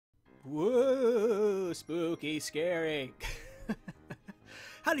Whoa, spooky, scary.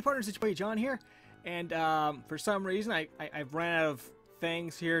 Howdy partners, it's your boy John here. And for some reason, I've ran out of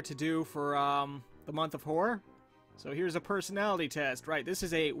things here to do for the month of horror. So here's a personality test. Right, this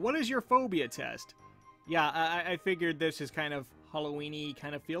is a what is your phobia test. Yeah, I figured this is kind of Halloween-y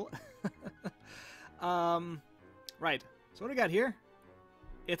kind of feel. Right, so what do we got here?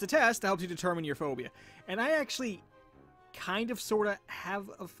 It's a test that helps you determine your phobia. And I actually kind of sort of have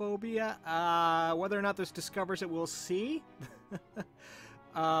a phobia. Whether or not this discovers it, we'll see.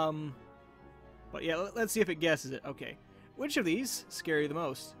 But yeah, let's see if it guesses it. Okay. Which of these scare you the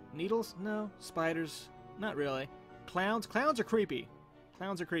most? Needles? No. Spiders? Not really. Clowns? Clowns are creepy.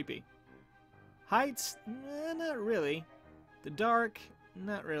 Clowns are creepy. Heights? Not really. The dark?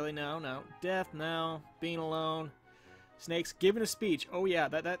 Not really. No, no. Death? No. Being alone? Snakes? Giving a speech? Oh yeah,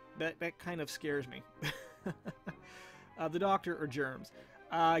 that kind of scares me. The doctor or germs?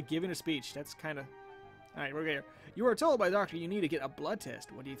 Giving a speech. That's kind of... Alright, we're here. You are told by the doctor you need to get a blood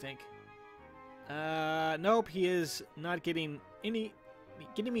test. What do you think? Nope, he is not getting me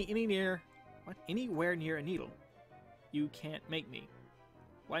anywhere near a needle. You can't make me.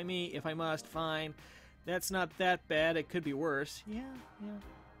 Why me if I must? Fine. That's not that bad. It could be worse. Yeah.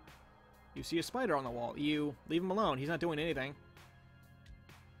 You see a spider on the wall. You leave him alone. He's not doing anything.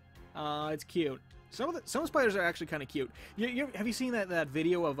 It's cute. Some spiders are actually kind of cute. Have you seen that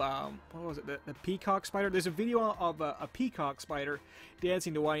video of what was it? The peacock spider? There's a video of a peacock spider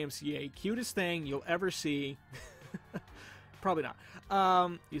dancing to YMCA. Cutest thing you'll ever see. Probably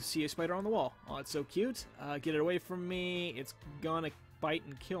not. You see a spider on the wall. Oh, it's so cute. Get it away from me. It's gonna bite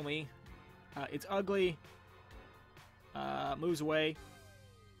and kill me. It's ugly. Moves away.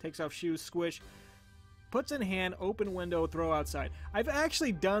 Takes off shoes. Squish. Puts in hand, open window, throw outside. I've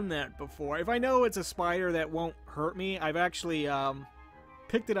actually done that before. If I know it's a spider that won't hurt me, I've actually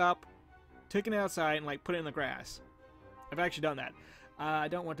picked it up, taken it outside, and like put it in the grass. I've actually done that. I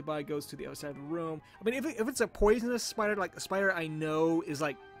don't want to buy. Goes to the other side of the room. I mean, if it's a poisonous spider, like a spider I know is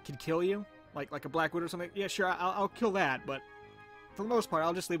like can kill you, like a black widow or something. Yeah, sure, I'll kill that. But for the most part,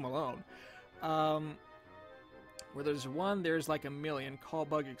 I'll just leave them alone. Where there's one, there's like a million. Call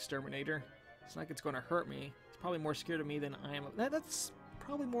bug exterminator. It's not like it's going to hurt me. It's probably more scared of me than I am. That's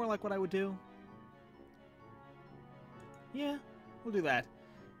probably more like what I would do. Yeah, we'll do that.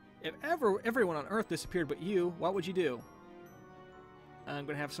 If everyone on Earth disappeared but you, what would you do? I'm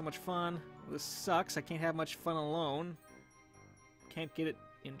going to have so much fun. This sucks. I can't have much fun alone. Can't get it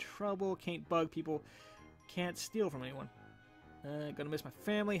in trouble. Can't bug people. Can't steal from anyone. Gonna miss my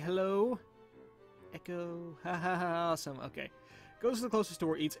family. Hello. Echo. Ha ha ha. Awesome. Okay. Goes to the closest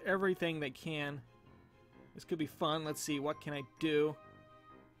door, eats everything they can. This could be fun. Let's see, what can I do?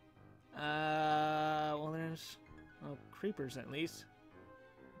 Well, there's creepers at least.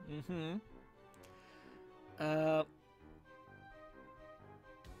 I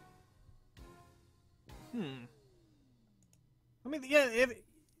mean, yeah,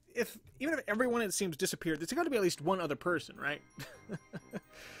 if even if everyone it seems disappeared, there's got to be at least one other person, right?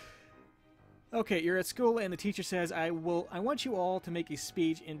 Okay, you're at school and the teacher says, I want you all to make a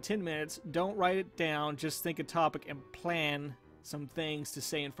speech in 10 minutes. Don't write it down. Just think a topic and plan some things to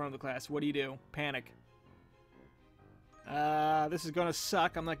say in front of the class. What do you do? Panic. This is gonna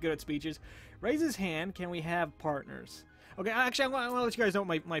suck. I'm not good at speeches. Raise his hand. Can we have partners? Okay, actually, I want to let you guys know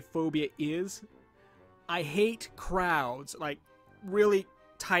what my phobia is. I hate crowds. Like, really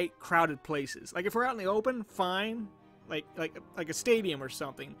tight, crowded places. Like, if we're out in the open, fine. Like a stadium or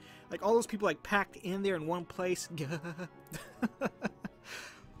something. Like all those people like packed in there in one place.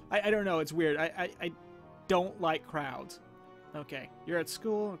 I don't know, it's weird. I don't like crowds. Okay, you're at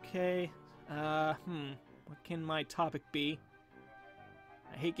school, okay. What can my topic be?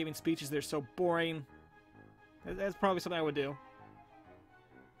 I hate giving speeches, they're so boring. That's probably something I would do.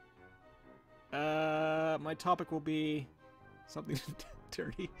 My topic will be something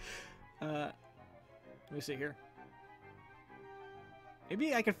dirty. Let me see here.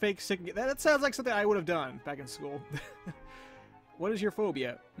 Maybe I could fake sick. That sounds like something I would have done back in school. What is your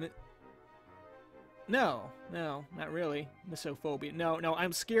phobia? No, not really. Misophobia. No,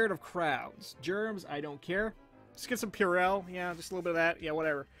 I'm scared of crowds. Germs, I don't care. Just get some Purell. Yeah, just a little bit of that. Yeah,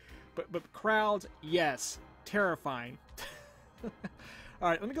 whatever. But crowds, yes. Terrifying.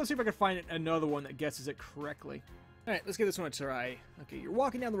 Alright, let me go see if I can find another one that guesses it correctly. Alright, let's give this one a try. Okay, you're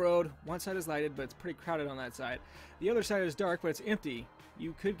walking down the road. One side is lighted, but it's pretty crowded on that side. The other side is dark, but it's empty.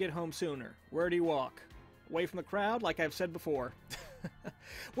 You could get home sooner. Where do you walk? Away from the crowd, like I've said before.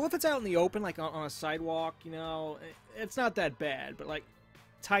 Well, if it's out in the open, like on a sidewalk, you know, it's not that bad. But, like,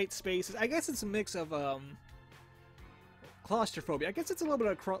 tight spaces. I guess it's a mix of, claustrophobia. I guess it's a little bit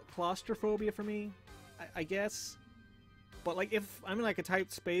of claustrophobia for me, I guess. But, like, if I'm in, like, a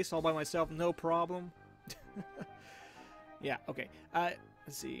tight space all by myself, no problem. Yeah, okay. Let's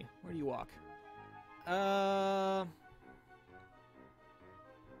see. Where do you walk?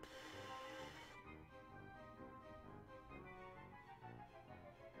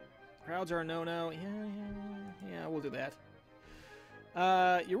 Crowds are a no-no. Yeah, we'll do that.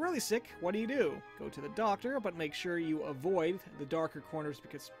 You're really sick. What do? Go to the doctor, but make sure you avoid the darker corners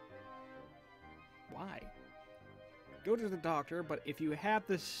because... Why? Go to the doctor, but if you have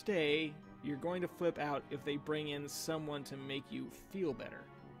to stay, you're going to flip out if they bring in someone to make you feel better.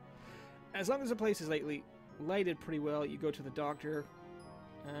 As long as the place is lighted pretty well, you go to the doctor.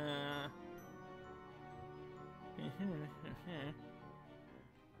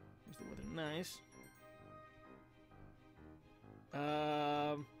 Is the weather nice?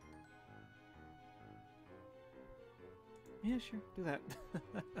 Yeah, sure, do that.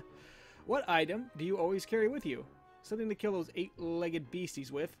 What item do you always carry with you? Something to kill those 8-legged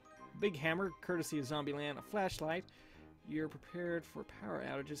beasties with. Big hammer, courtesy of Zombieland. A flashlight. You're prepared for power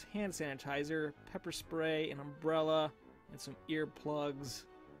outages. Hand sanitizer, pepper spray, an umbrella, and some earplugs.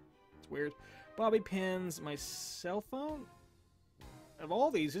 It's weird. Bobby pins, my cell phone. Of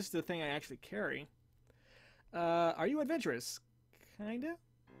all these, this is the thing I actually carry. Are you adventurous? Kinda?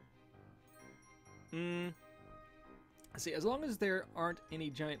 See, as long as there aren't any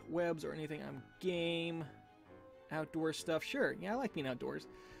giant webs or anything, I'm game. Outdoor stuff, sure. Yeah, I like being outdoors.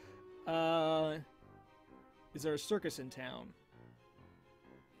 Is there a circus in town?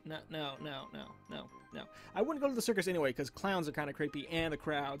 No. I wouldn't go to the circus anyway, because clowns are kind of creepy, and the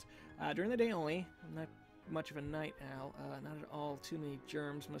crowds. During the day only. I'm not much of a night owl. Not at all. Too many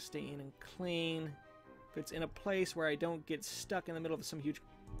germs. Must stay in and clean. If it's in a place where I don't get stuck in the middle of some huge...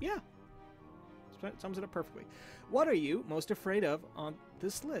 Yeah. Sums it up perfectly. What are you most afraid of on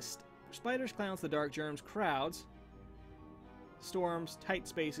this list? Spiders, clowns, the dark, germs, crowds, storms, tight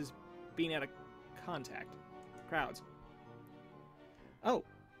spaces, being out of contact. Crowds. Oh.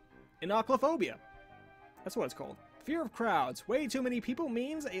 Phobia. That's what it's called. Fear of crowds. Way too many people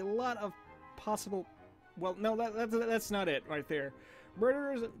means a lot of possible... Well, no, that's not it right there.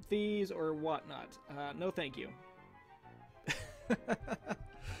 Murderers, thieves, or whatnot. No thank you.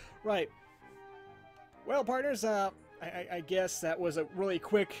 Right. Well, partners, I guess that was a really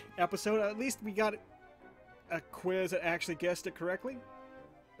quick episode. At least we got a quiz that actually guessed it correctly.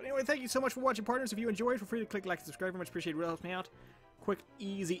 But anyway, thank you so much for watching, partners. If you enjoyed, feel free to click like and subscribe. Very much appreciated. It really helps me out. Quick,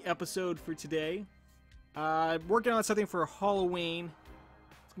 easy episode for today. Working on something for Halloween.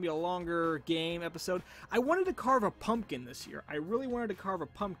 It's going to be a longer game episode. I wanted to carve a pumpkin this year. I really wanted to carve a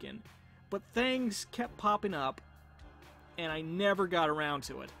pumpkin. But things kept popping up, and I never got around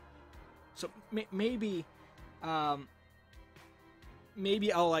to it. So maybe I'll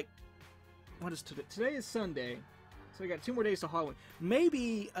like... What is today? Today is Sunday. So we got 2 more days to Halloween.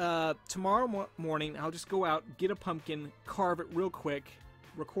 Maybe tomorrow morning I'll just go out, get a pumpkin, carve it real quick,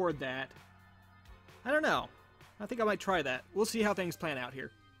 record that. I don't know. I think I might try that. We'll see how things plan out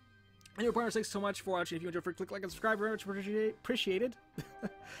here. Anyway, partners, thanks so much for watching. If you enjoyed, click like and subscribe. Very much appreciated.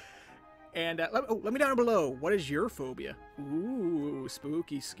 And let me down below. What is your phobia? Ooh,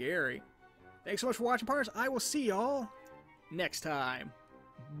 spooky, scary. Thanks so much for watching, partners. I will see y'all next time.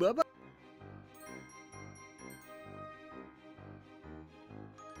 Bye-bye.